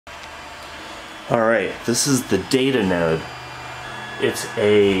Alright, this is the Datanode. It's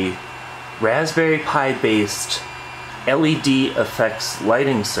a Raspberry Pi based LEDFX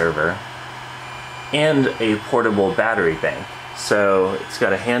lighting server and a portable battery bank. So it's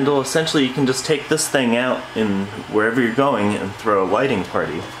got a handle. Essentially you can just take this thing out in wherever you're going and throw a lighting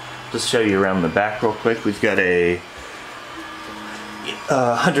party. Just show you around the back real quick. We've got a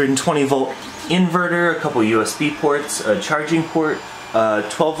 120 volt inverter, a couple USB ports, a charging port,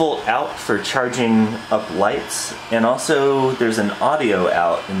 12 volt out for charging up lights, and also there's an audio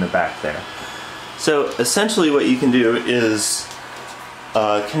out in the back there. So essentially what you can do is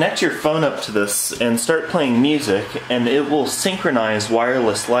connect your phone up to this and start playing music, and it will synchronize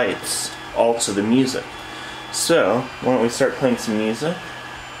wireless lights all to the music. So why don't we start playing some music,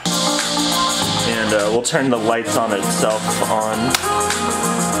 and we'll turn the lights on itself on.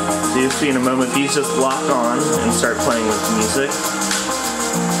 So you'll see in a moment these just lock on and start playing with music.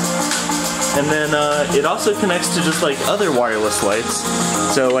 And then it also connects to just like other wireless lights.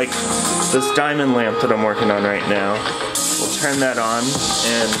 So like this diamond lamp that I'm working on right now, we'll turn that on,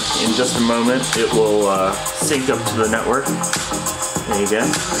 and in just a moment it will sync up to the network. There you go.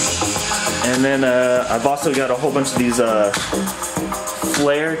 And then I've also got a whole bunch of these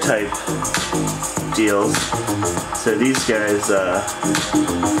flare type deals. So these guys are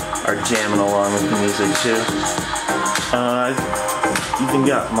jamming along with the music too. I've even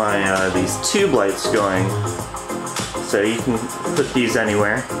got my these tube lights going, so you can put these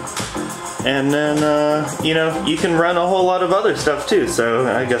anywhere. And then you know, you can run a whole lot of other stuff too. So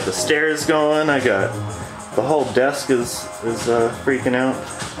I got the stairs going. I got the whole desk is freaking out.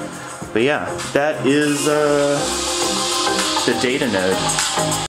 But yeah, that is the Datanode.